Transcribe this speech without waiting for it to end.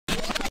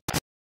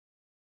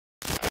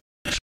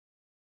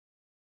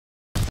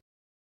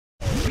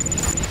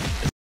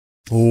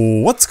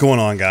What's going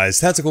on, guys?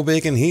 Tactical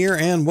Bacon here,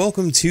 and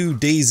welcome to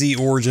DayZ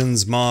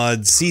Origins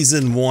Mod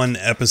Season 1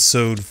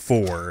 Episode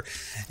 4.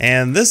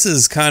 And this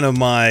is kind of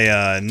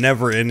my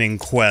never-ending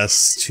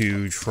quest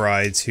to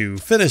try to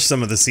finish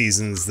some of the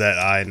seasons that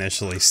I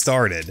initially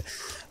started.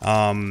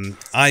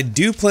 I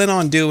do plan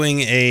on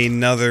doing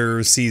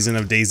another season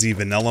of DayZ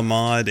Vanilla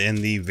Mod in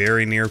the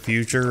very near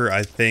future.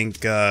 I think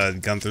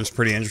Gunther's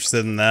pretty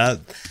interested in that.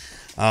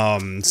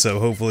 So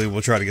hopefully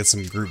we'll try to get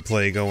some group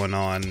play going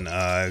on,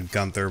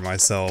 Gunther,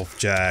 myself,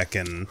 Jack,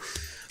 and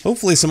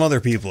hopefully some other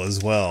people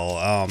as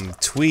well.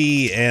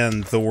 Twee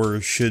and Thor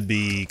should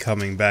be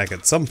coming back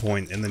at some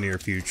point in the near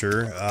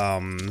future.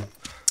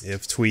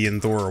 If Twee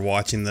and Thor are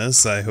watching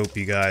this, I hope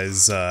you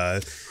guys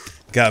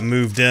got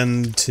moved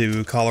in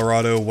to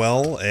Colorado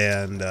well,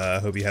 and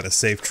hope you had a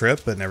safe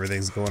trip and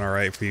everything's going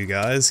alright for you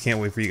guys.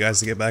 Can't wait for you guys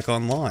to get back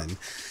online.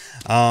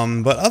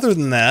 But other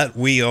than that,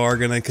 we are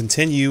going to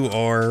continue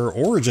our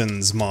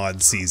Origins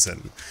mod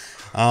season.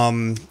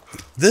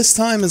 This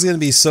time is going to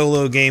be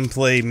solo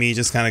gameplay, me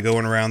just kind of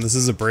going around. This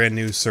is a brand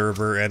new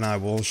server, and I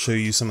will show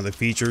you some of the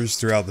features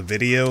throughout the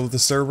video of the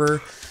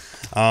server.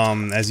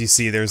 As you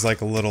see, there's like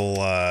a little,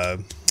 I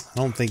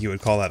don't think you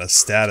would call that a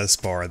status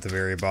bar at the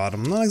very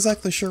bottom. I'm not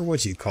exactly sure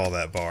what you'd call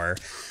that bar.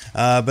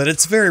 But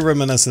it's very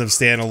reminiscent of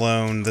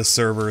Standalone. This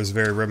server is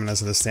very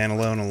reminiscent of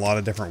Standalone in a lot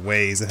of different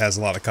ways. It has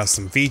a lot of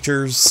custom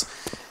features,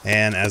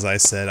 and as I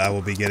said, I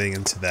will be getting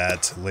into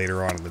that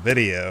later on in the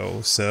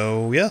video.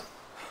 So, yeah.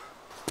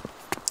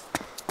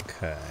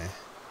 Okay.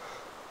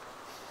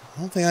 I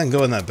don't think I can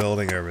go in that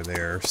building over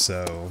there,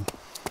 so...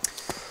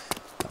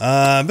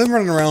 I've been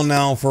running around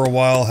now for a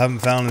while, haven't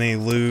found any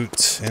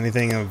loot,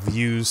 anything of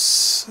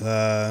use.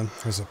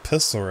 There's a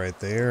pistol right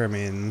there, I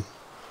mean...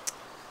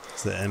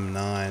 the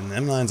M9. The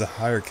M9's a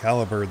higher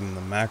caliber than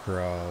the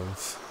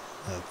Makarov.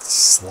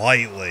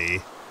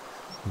 Slightly.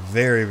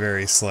 Very,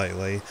 very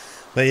slightly.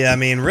 But yeah, I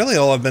mean, really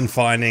all I've been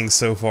finding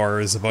so far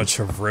is a bunch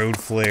of road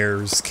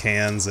flares,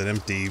 cans, and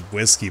empty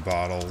whiskey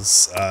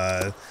bottles.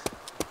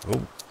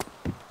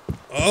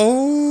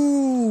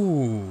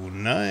 Oh,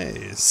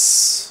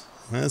 nice.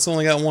 It's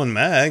only got one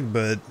mag,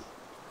 but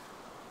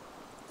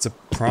it's a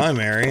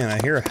primary, and I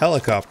hear a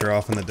helicopter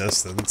off in the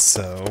distance,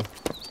 so...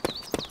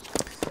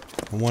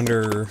 I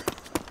wonder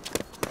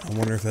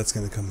if that's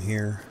gonna come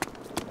here.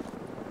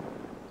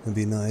 Would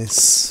be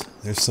nice.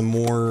 There's some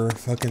more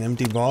fucking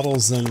empty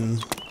bottles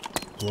and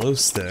glow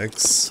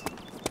sticks.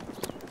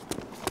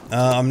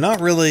 I'm not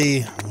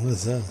really... What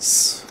is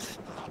this?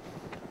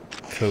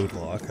 Code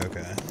lock,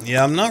 okay.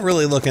 Yeah, I'm not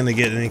really looking to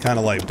get any kind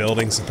of like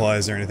building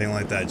supplies or anything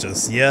like that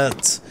just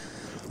yet.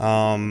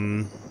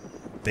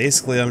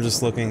 Basically I'm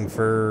just looking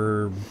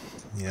for,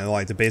 you know,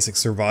 like the basic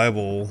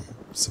survival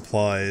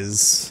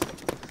supplies.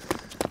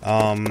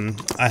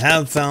 I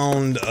have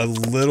found a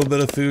little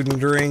bit of food and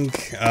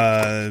drink,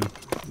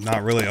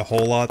 not really a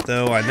whole lot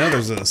though. I know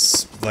there's a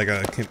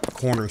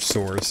corner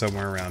store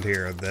somewhere around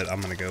here that I'm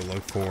gonna go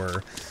look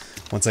for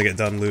once I get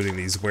done looting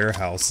these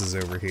warehouses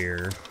over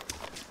here.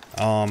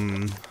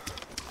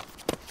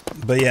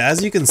 But yeah,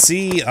 as you can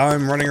see,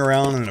 I'm running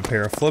around in a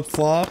pair of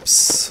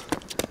flip-flops,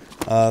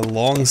 a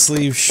long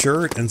sleeve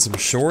shirt, and some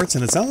shorts,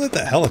 and it sounds like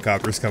that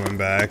helicopter's coming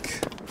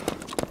back.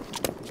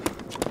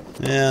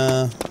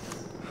 Yeah.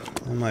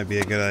 That might be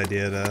a good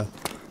idea to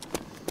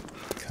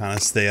kind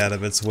of stay out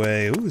of its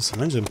way. Ooh,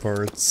 some engine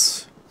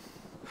parts.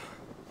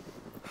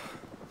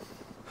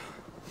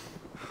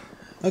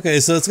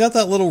 Okay, so it's got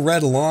that little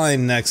red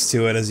line next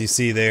to it, as you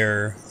see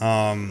there.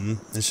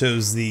 It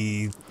shows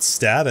the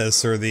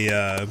status, or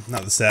the,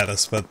 not the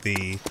status, but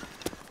the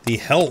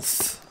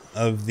health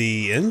of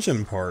the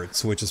engine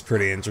parts, which is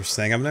pretty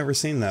interesting. I've never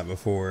seen that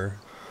before.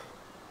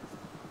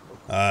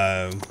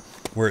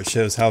 Where it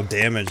shows how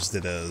damaged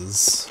it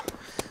is.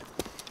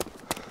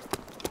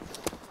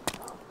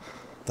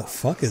 The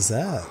fuck is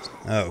that?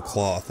 Oh,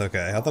 cloth.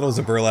 Okay, I thought it was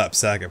a burlap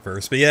sack at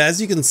first. But yeah,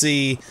 as you can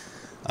see,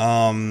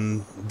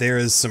 there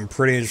is some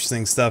pretty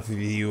interesting stuff if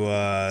you,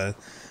 I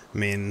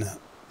mean,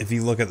 if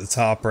you look at the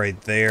top right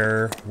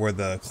there, where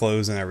the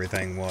clothes and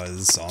everything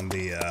was on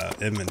the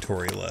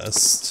inventory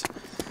list,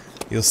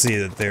 you'll see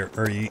that there,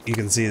 or you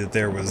can see that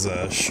there was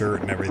a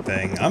shirt and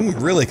everything. I'm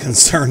really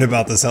concerned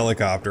about this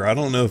helicopter. I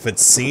don't know if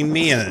it's seen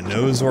me and it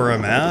knows where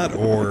I'm at,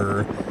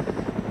 or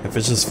if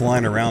it's just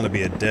flying around to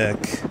be a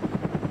dick.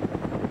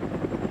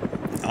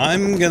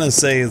 I'm gonna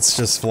say it's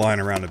just flying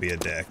around to be a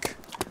dick.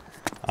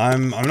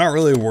 I'm not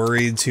really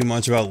worried too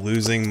much about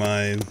losing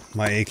my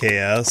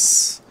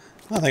AKS.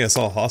 I think I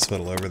saw a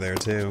hospital over there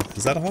too.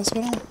 Is that a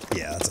hospital?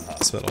 Yeah, it's a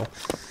hospital.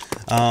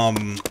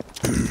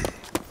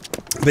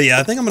 But yeah,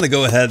 I think I'm gonna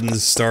go ahead and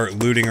start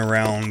looting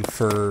around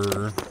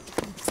for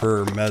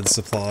med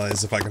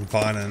supplies if I can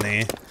find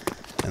any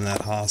in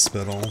that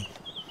hospital.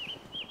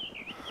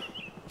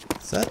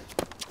 Did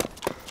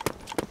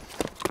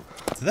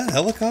that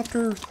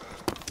helicopter?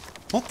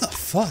 What the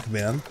fuck,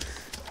 man?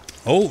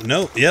 Oh,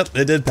 no. Yep,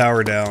 it did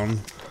power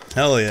down.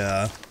 Hell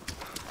yeah.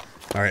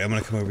 Alright, I'm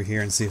gonna come over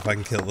here and see if I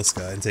can kill this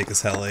guy and take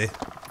his heli.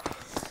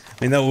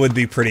 I mean, that would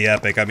be pretty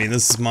epic. I mean,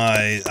 this is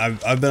my...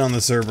 I've been on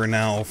the server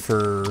now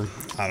for,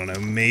 I don't know,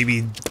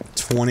 maybe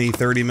 20,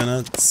 30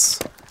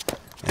 minutes.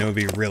 It would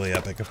be really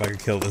epic if I could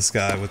kill this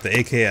guy with the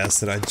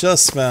AKS that I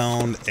just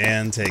found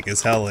and take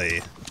his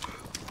heli.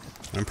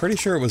 I'm pretty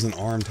sure it was an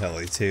armed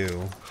heli,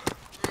 too.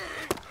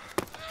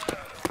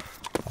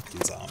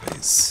 Fucking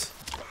zombies.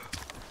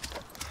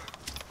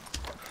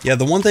 Yeah,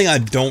 the one thing I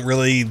don't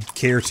really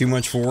care too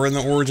much for in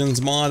the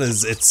Origins mod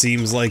is it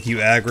seems like you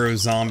aggro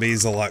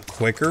zombies a lot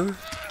quicker.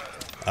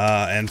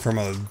 And from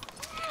a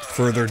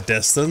further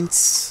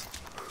distance.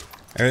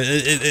 Or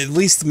at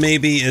least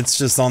maybe it's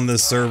just on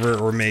this server,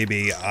 or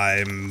maybe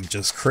I'm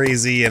just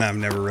crazy and I've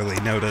never really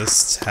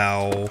noticed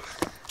how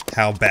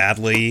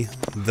badly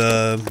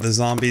the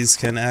zombies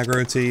can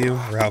aggro to you,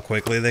 or how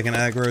quickly they can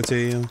aggro to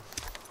you.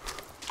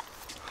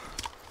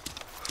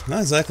 I'm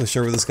not exactly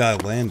sure where this guy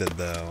landed,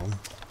 though.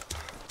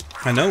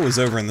 I know it was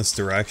over in this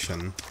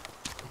direction.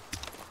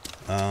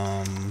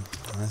 I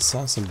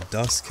saw some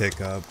dust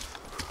kick up.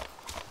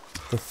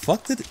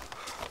 What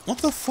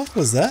the fuck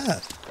was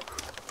that?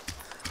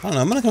 I don't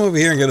know, I'm gonna come over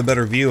here and get a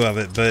better view of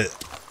it, but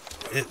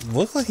it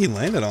looked like he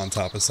landed on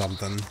top of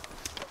something.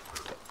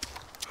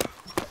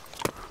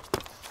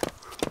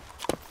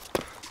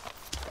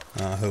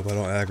 I hope I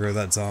don't aggro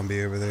that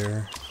zombie over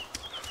there.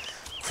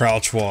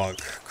 Crouch walk.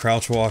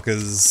 Crouch walk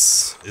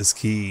is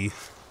key.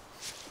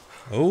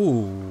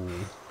 Oh.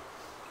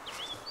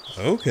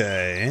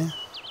 Okay.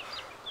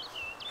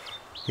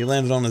 He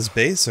landed on his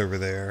base over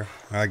there.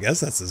 I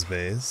guess that's his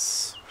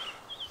base.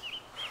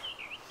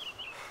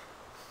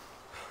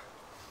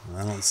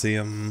 I don't see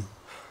him.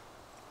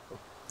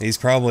 He's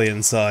probably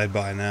inside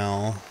by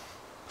now.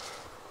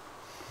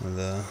 With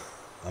the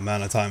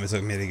amount of time it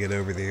took me to get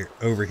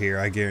over here,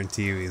 I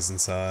guarantee you he's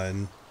inside.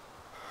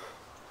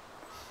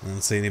 I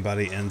don't see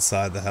anybody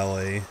inside the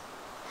heli.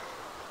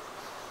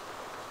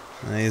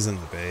 He's in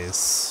the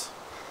base.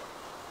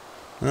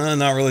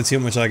 Not really too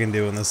much I can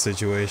do in this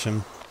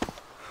situation.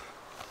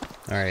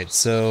 Alright,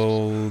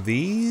 so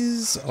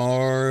these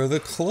are the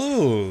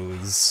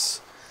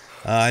clothes.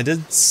 I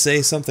did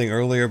say something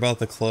earlier about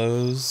the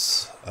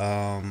clothes.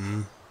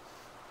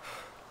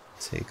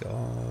 Take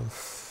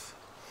off.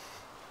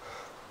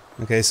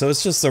 Okay, so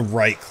it's just a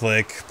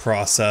right-click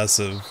process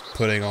of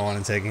putting on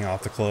and taking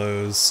off the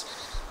clothes.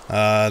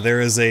 There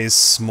is a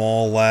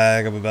small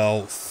lag of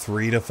about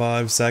 3 to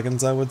 5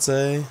 seconds, I would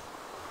say.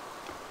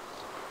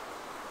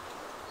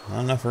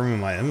 Not enough room in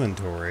my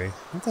inventory.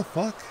 What the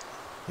fuck?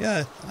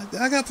 Yeah,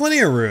 I got plenty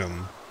of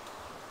room.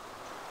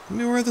 Let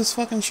me wear this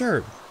fucking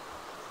shirt.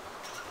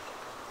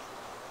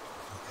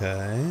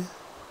 Okay.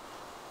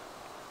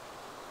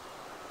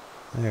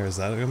 There, is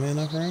that gonna be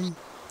enough room?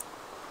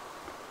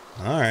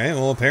 Alright,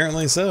 well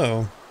apparently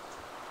so.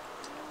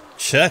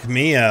 Check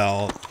me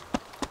out.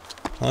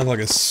 I look like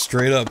a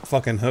straight up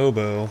fucking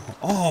hobo.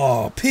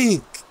 Oh,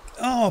 pink!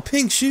 Oh,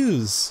 pink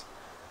shoes!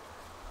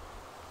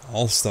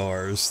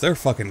 All-Stars. They're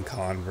fucking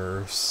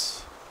Converse.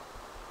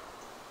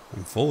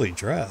 I'm fully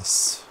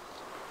dressed.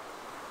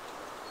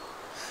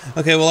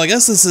 Okay, well I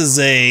guess this is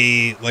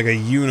like a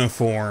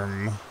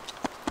uniform.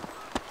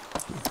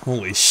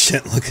 Holy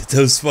shit, look at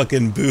those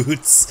fucking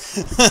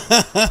boots.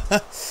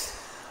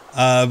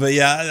 But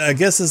yeah, I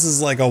guess this is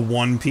like a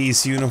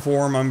one-piece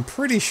uniform. I'm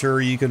pretty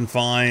sure you can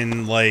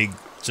find like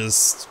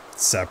just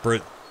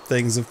separate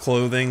things of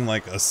clothing,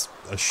 like a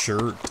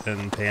shirt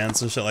and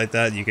pants and shit like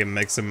that. You can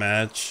mix and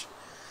match.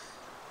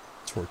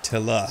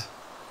 Tortilla.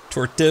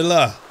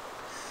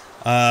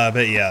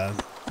 But yeah,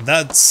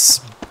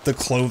 that's the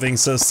clothing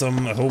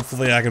system.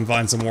 Hopefully I can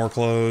find some more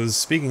clothes.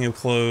 Speaking of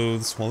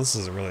clothes, well, this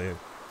isn't really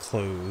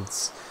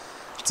clothes.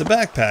 It's a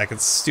backpack.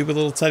 It's a stupid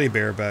little teddy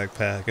bear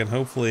backpack, and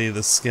hopefully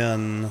the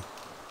skin...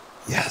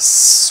 Yes,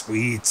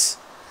 sweet.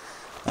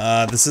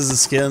 This is a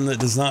skin that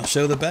does not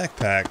show the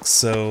backpack,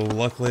 so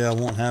luckily I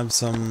won't have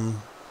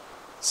some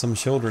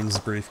children's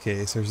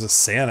briefcase. There's a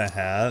Santa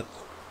hat,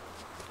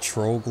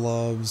 patrol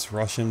gloves,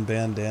 Russian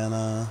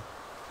bandana.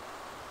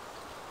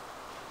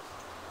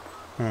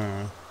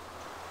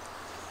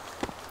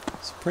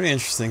 It's pretty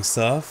interesting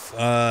stuff.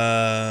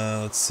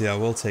 Let's see, I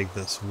will take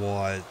this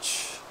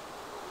watch.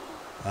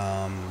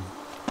 I'm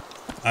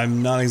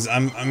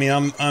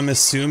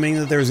assuming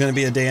that there's going to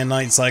be a day and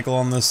night cycle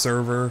on this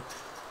server.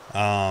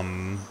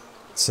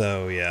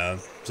 So yeah,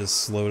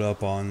 just load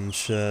up on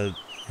shit.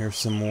 Here's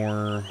some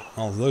more.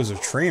 Oh, those are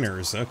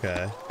trainers.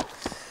 Okay.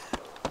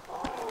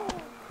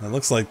 It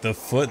looks like the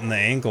foot and the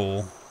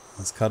ankle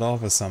is cut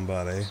off of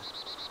somebody.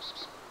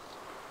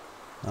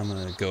 I'm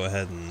gonna go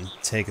ahead and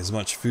take as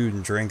much food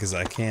and drink as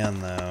I can,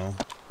 though.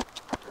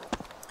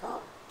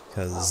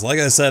 Because, like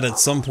I said, at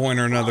some point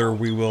or another,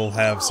 we will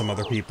have some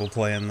other people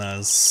playing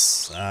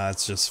this.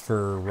 It's just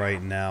for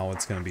right now,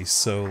 it's going to be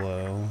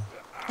solo.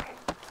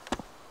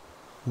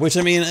 Which,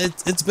 I mean,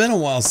 it's been a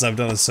while since I've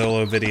done a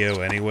solo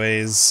video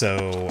anyways,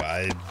 so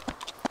I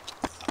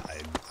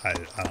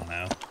don't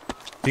know.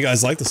 If you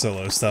guys like the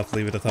solo stuff,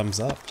 leave it a thumbs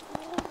up.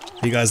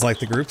 If you guys like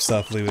the group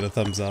stuff, leave it a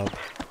thumbs up.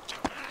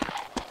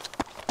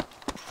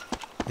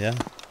 Yeah.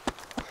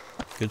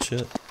 Good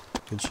shit.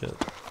 Good shit.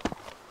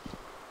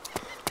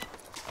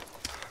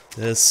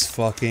 This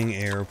fucking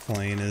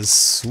airplane is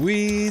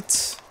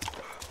sweet.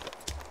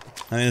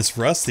 I mean, it's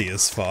rusty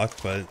as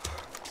fuck, but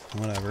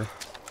whatever.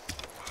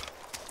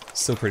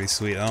 Still pretty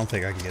sweet. I don't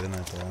think I can get in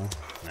that though.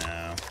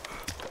 No.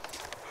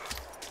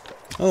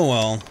 Oh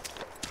well.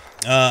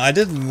 I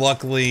did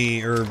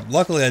luckily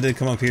I did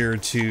come up here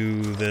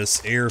to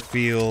this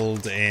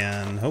airfield,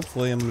 and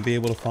hopefully I'm gonna be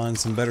able to find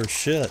some better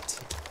shit.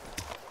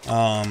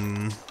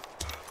 A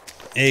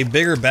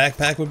bigger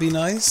backpack would be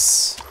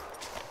nice.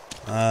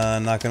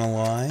 Not gonna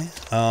lie.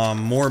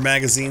 More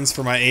magazines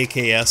for my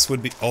AKS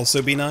would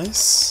also be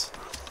nice.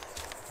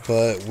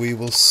 But we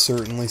will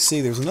certainly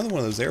see. There's another one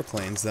of those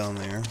airplanes down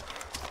there.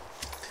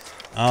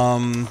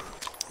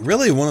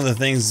 Really one of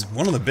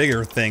the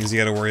bigger things you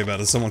gotta worry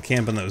about is someone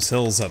camping those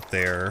hills up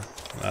there.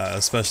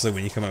 Especially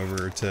when you come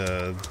over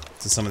to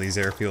some of these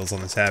airfields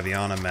on the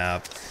Taviana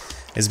map.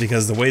 Is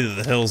because the way that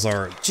the hills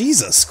are...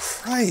 Jesus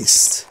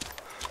Christ!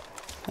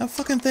 That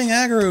fucking thing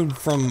aggroed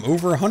from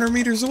over 100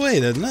 meters away,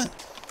 didn't it?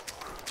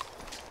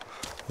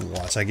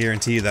 Watch, I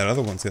guarantee you that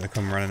other one's gonna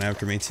come running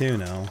after me too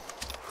now.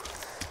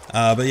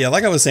 But yeah,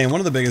 like I was saying,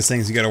 one of the biggest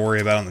things you gotta worry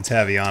about on the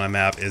Taviana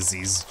map is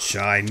these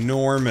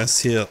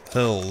ginormous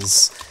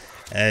hills.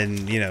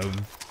 And, you know,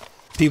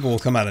 people will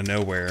come out of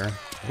nowhere.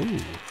 Ooh,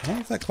 I don't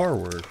know if that car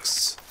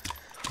works.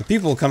 But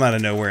people will come out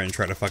of nowhere and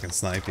try to fucking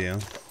snipe you.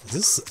 Is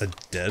this a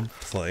dead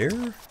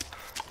player?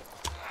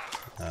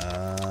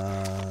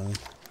 No,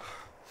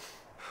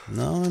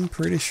 I'm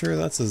pretty sure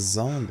that's a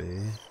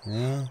zombie.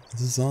 Yeah,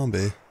 it's a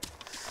zombie.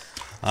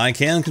 I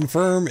can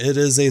confirm it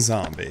is a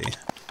zombie.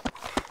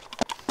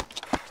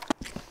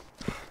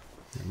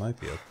 There might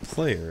be a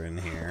player in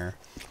here.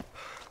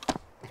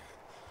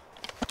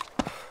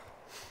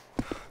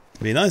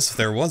 It'd be nice if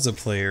there was a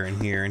player in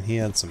here and he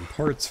had some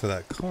parts for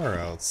that car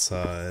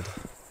outside.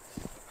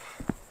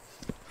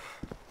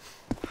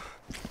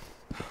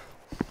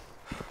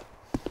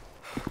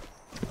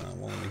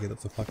 Well, let me get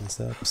up the fucking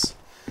steps.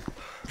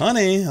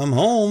 Honey, I'm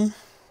home.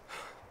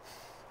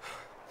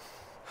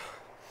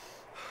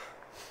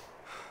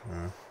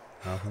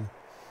 Nothing.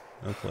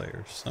 No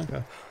players.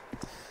 Okay.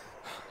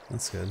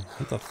 That's good.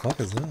 What the fuck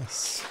is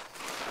this?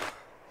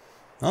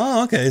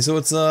 Oh, okay, so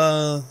it's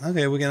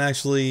okay, we can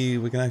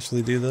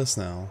actually do this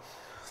now.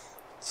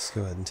 Let's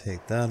go ahead and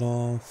take that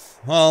off.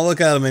 Oh, look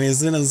at him, and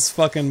he's in his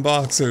fucking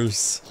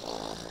boxers.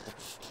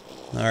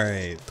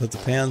 Alright, put the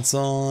pants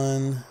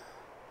on.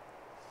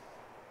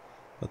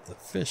 Put the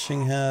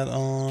fishing hat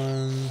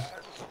on.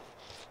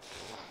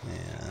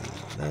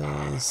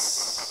 And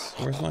this.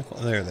 Where's my...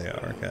 There they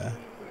are, okay.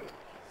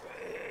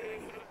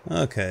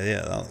 Okay,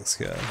 yeah, that looks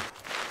good.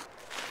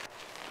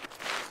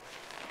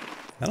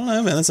 I don't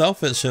know, man, this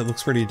outfit shit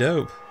looks pretty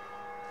dope.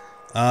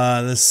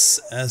 This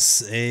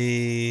SA...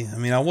 I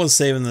mean, I was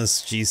saving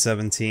this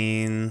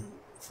G17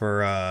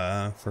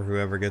 for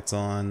whoever gets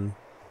on.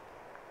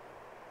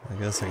 I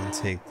guess I can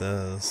take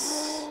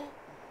this.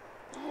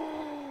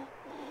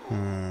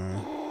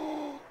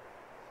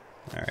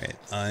 Alright,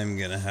 I'm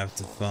gonna have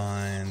to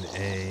find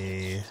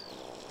a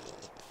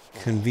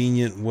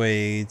convenient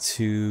way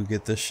to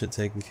get this shit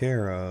taken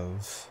care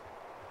of.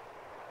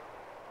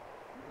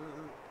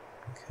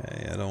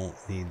 Okay, I don't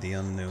need the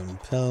unknown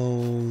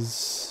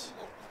pills.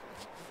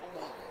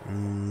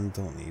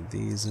 Don't need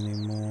these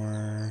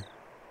anymore.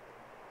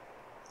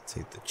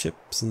 Take the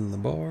chips in the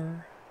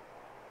bar.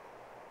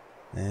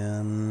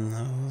 And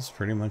that was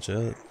pretty much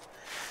it.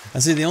 I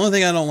see, the only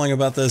thing I don't like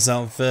about this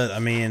outfit, I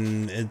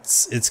mean,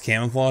 it's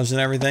camouflage and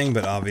everything,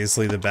 but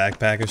obviously the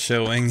backpack is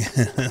showing.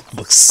 It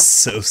looks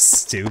so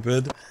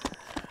stupid.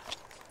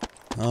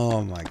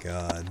 Oh my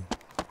god.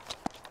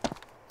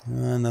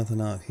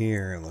 Nothing out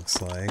here, it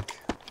looks like.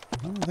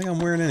 I don't think I'm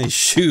wearing any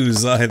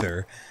shoes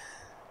either.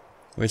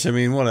 Which, I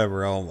mean,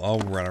 whatever, I'll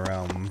run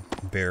around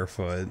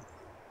barefoot.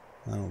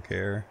 I don't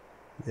care.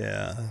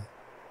 Yeah.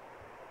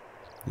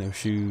 No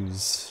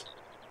shoes.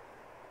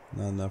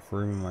 Not enough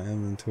room in my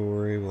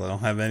inventory. Well, I don't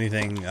have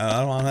anything.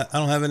 I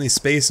don't have any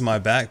space in my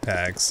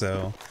backpack,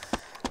 so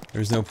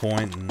there's no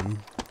point in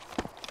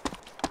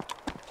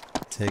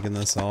taking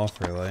this off,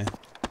 really.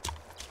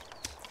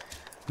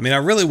 I mean, I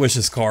really wish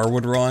this car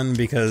would run,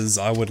 because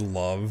I would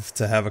love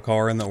to have a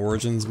car in the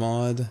Origins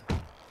mod.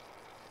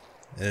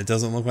 It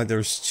doesn't look like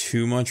there's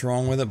too much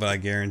wrong with it, but I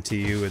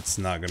guarantee you it's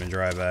not going to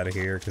drive out of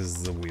here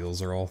because the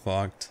wheels are all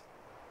fucked.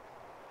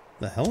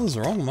 The hell is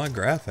wrong with my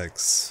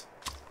graphics?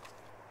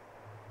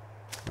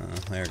 Oh,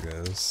 there it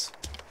goes.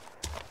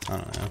 I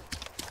don't know.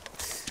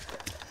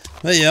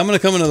 But yeah, I'm going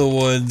to come into the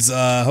woods.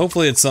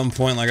 Hopefully at some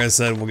point, like I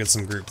said, we'll get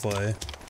some group play.